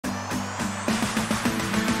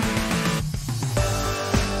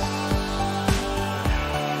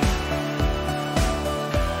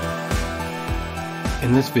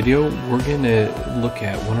In this video, we're going to look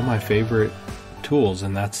at one of my favorite tools,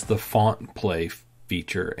 and that's the font play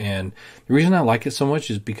feature. And the reason I like it so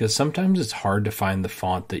much is because sometimes it's hard to find the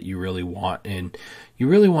font that you really want, and you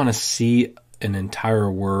really want to see an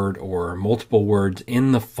entire word or multiple words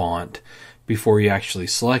in the font before you actually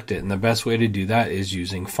select it. And the best way to do that is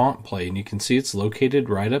using font play. And you can see it's located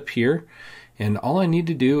right up here. And all I need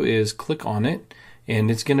to do is click on it,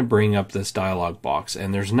 and it's going to bring up this dialog box.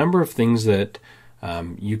 And there's a number of things that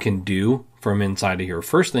you can do from inside of here.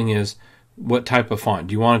 First thing is, what type of font?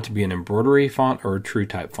 Do you want it to be an embroidery font or a true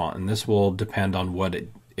type font? And this will depend on what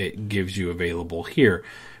it gives you available here.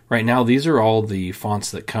 Right now, these are all the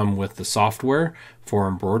fonts that come with the software for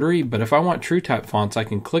embroidery, but if I want true type fonts, I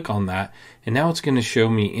can click on that, and now it's going to show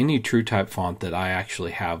me any true type font that I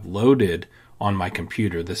actually have loaded on my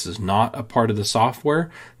computer. This is not a part of the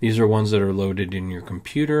software. These are ones that are loaded in your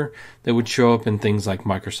computer that would show up in things like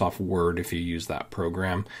Microsoft Word if you use that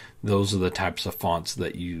program. Those are the types of fonts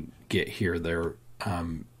that you get here. They're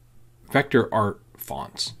vector art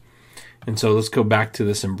fonts. And so let's go back to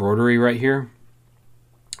this embroidery right here.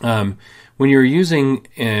 When you're using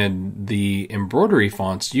the embroidery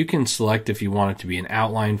fonts, you can select if you want it to be an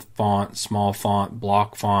outline font, small font,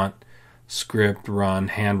 block font, script, run,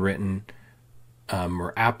 handwritten,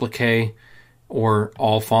 or applique, or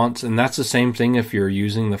all fonts. And that's the same thing if you're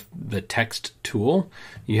using the text tool.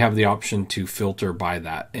 You have the option to filter by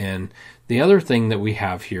that. And the other thing that we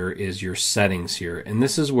have here is your settings here. And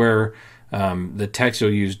this is where the text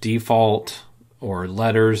will use default or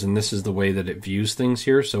letters, and this is the way that it views things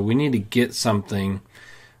here. So we need to get something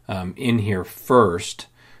in here first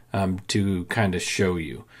to kind of show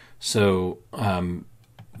you. So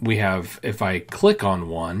we have, if I click on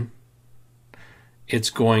one, it's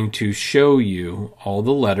going to show you all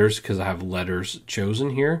the letters because I have letters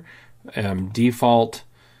chosen here. Default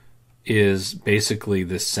is basically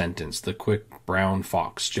this sentence: the quick brown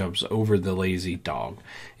fox jumps over the lazy dog.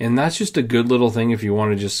 And that's just a good little thing if you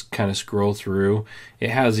want to just kind of scroll through.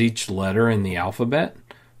 It has each letter in the alphabet,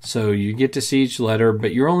 so you get to see each letter,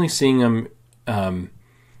 but you're only seeing them,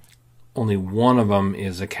 only one of them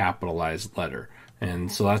is a capitalized letter. And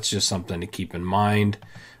so that's just something to keep in mind.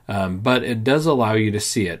 But it does allow you to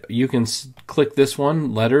see it. You can click this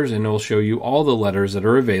one, letters, and it will show you all the letters that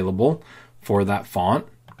are available for that font.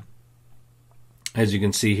 As you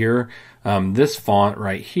can see here, this font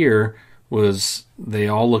right here they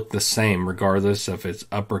all look the same regardless if it's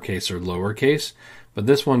uppercase or lowercase, but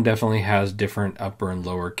this one definitely has different upper and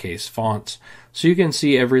lowercase fonts, so you can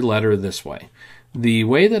see every letter this way. The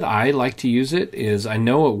way that I like to use it is I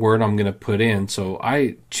know what word I'm going to put in, so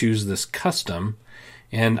I choose this custom,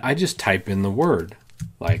 and I just type in the word,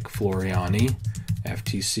 like Floriani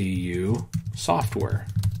FTC-U software,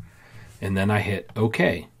 and then I hit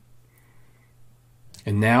OK.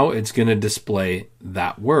 And now it's going to display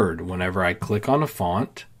that word. Whenever I click on a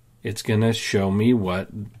font, it's going to show me what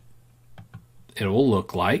it will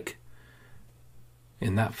look like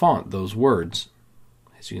in that font, those words,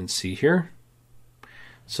 as you can see here.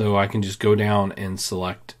 So I can just go down and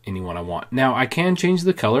select any one I want. Now I can change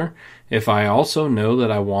the color. If I also know that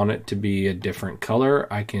I want it to be a different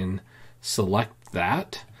color, I can select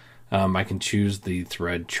that. I can choose the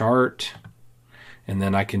thread chart, and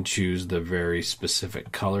then I can choose the very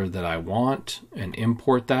specific color that I want and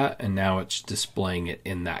import that, and now it's displaying it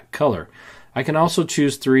in that color. I can also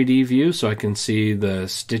choose 3D view so I can see the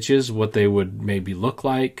stitches, what they would maybe look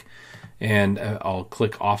like, and I'll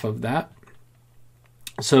click off of that.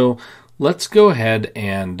 So let's go ahead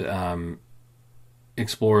and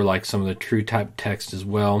explore like some of the true type text as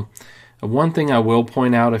well. One thing I will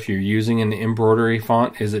point out if you're using an embroidery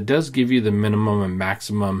font is it does give you the minimum and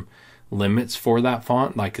maximum limits for that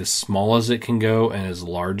font, like as small as it can go and as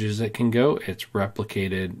large as it can go. It's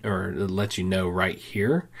replicated, or it lets you know right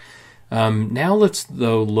here. Now let's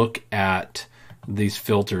though look at these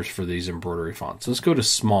filters for these embroidery fonts. Let's go to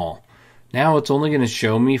small. Now it's only going to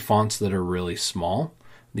show me fonts that are really small.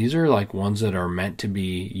 These are like ones that are meant to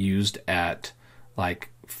be used at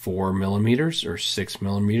like 4 millimeters or 6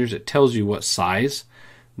 millimeters. It tells you what size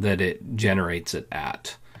that it generates it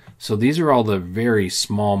at. So these are all the very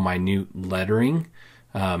small, minute lettering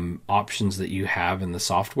options that you have in the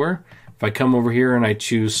software. If I come over here and I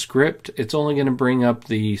choose script, it's only going to bring up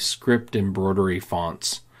the script embroidery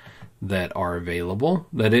fonts that are available,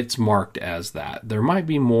 that it's marked as that. There might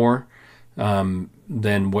be more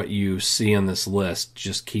than what you see on this list.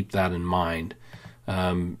 Just keep that in mind.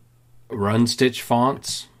 Run stitch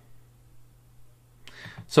fonts.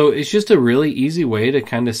 So it's just a really easy way to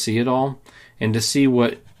kind of see it all and to see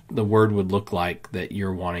what the word would look like that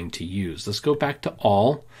you're wanting to use. Let's go back to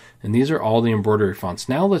all, and these are all the embroidery fonts.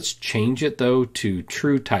 Now let's change it though to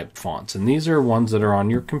true type fonts, and these are ones that are on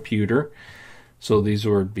your computer. So these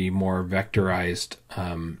would be more vectorized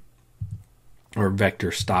or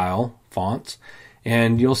vector style fonts.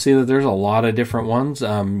 And you'll see that there's a lot of different ones.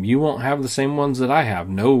 You won't have the same ones that I have.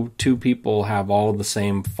 No two people have all the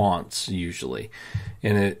same fonts usually.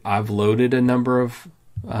 And I've loaded a number of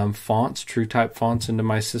fonts, true type fonts into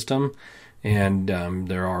my system. And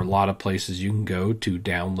there are a lot of places you can go to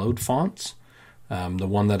download fonts. The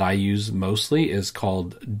one that I use mostly is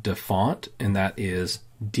called Dafont, and that is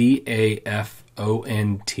DAFONT.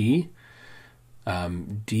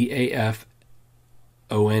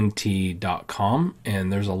 DAFONT.com,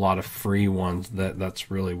 and there's a lot of free ones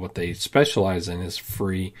that's really what they specialize in, is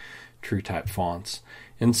free true type fonts.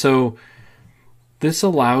 And so this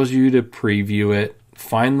allows you to preview it,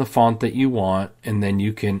 find the font that you want, and then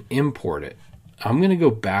you can import it. I'm going to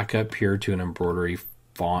go back up here to an embroidery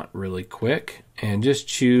font really quick and just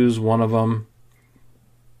choose one of them.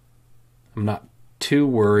 I'm not too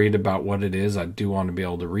worried about what it is. I do want to be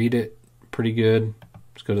able to read it pretty good.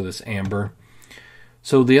 Let's go to this amber.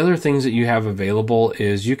 So the other things that you have available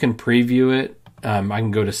is you can preview it. I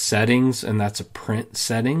can go to settings, and that's a print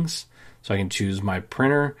settings. So I can choose my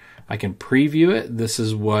printer. I can preview it. This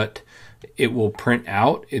is what it will print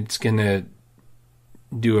out. It's going to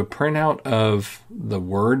do a printout of the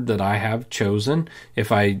word that I have chosen.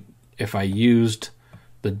 If I used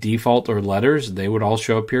the default or letters, they would all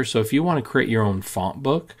show up here. So if you want to create your own font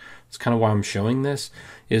book, that's kind of why I'm showing this,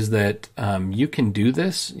 is that you can do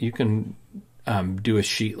this. You can do a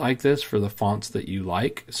sheet like this for the fonts that you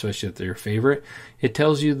like, especially if they're your favorite. It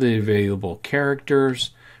tells you the available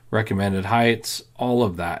characters, recommended heights, all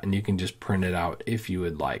of that, and you can just print it out if you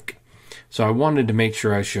would like. So I wanted to make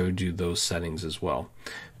sure I showed you those settings as well.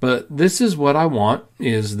 But this is what I want,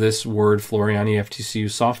 is this word Floriani FTC-U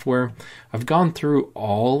software. I've gone through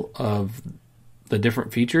all of the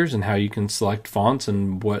different features and how you can select fonts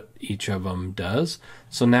and what each of them does.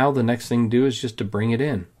 So now the next thing to do is just to bring it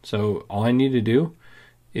in. So all I need to do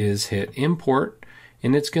is hit import,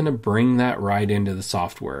 and it's going to bring that right into the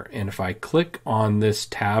software. And if I click on this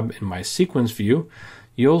tab in my sequence view,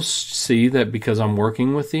 you'll see that because I'm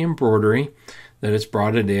working with the embroidery, that it's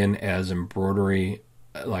brought it in as embroidery,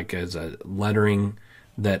 like as a lettering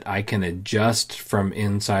that I can adjust from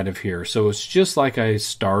inside of here. So it's just like I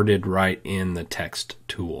started right in the text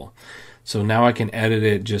tool. So now I can edit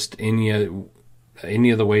it just any of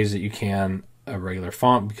the ways that you can a regular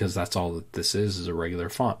font, because that's all that this is a regular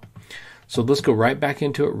font. So let's go right back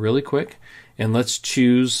into it really quick, and let's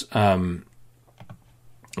choose,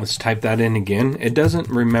 let's type that in again. It doesn't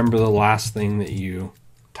remember the last thing that you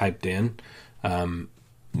typed in,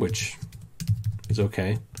 which is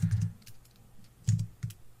okay.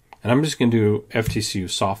 And I'm just going to do FTCU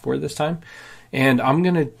software this time. And I'm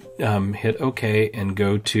going to hit OK and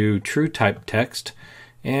go to true type text.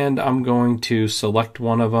 And I'm going to select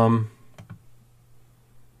one of them.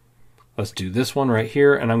 Let's do this one right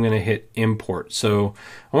here. And I'm going to hit import. So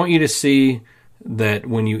I want you to see that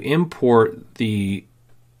when you import the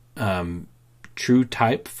true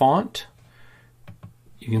type font,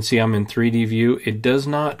 you can see I'm in 3D view. It does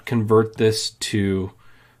not convert this to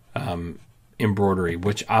embroidery,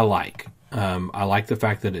 which I like. I like the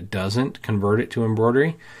fact that it doesn't convert it to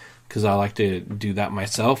embroidery, because I like to do that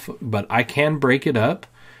myself. But I can break it up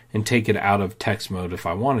and take it out of text mode if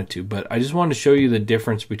I wanted to. But I just wanted to show you the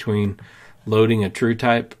difference between loading a true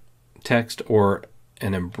type text or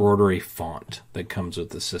an embroidery font that comes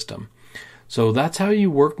with the system. So that's how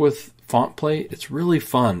you work with FontPlay. It's really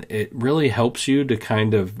fun. It really helps you to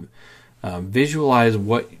kind of visualize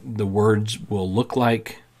what the words will look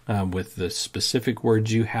like with the specific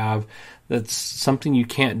words you have. That's something you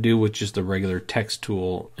can't do with just the regular text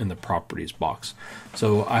tool in the properties box.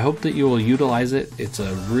 So I hope that you will utilize it. It's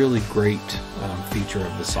a really great feature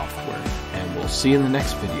of the software, and we'll see you in the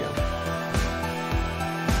next video.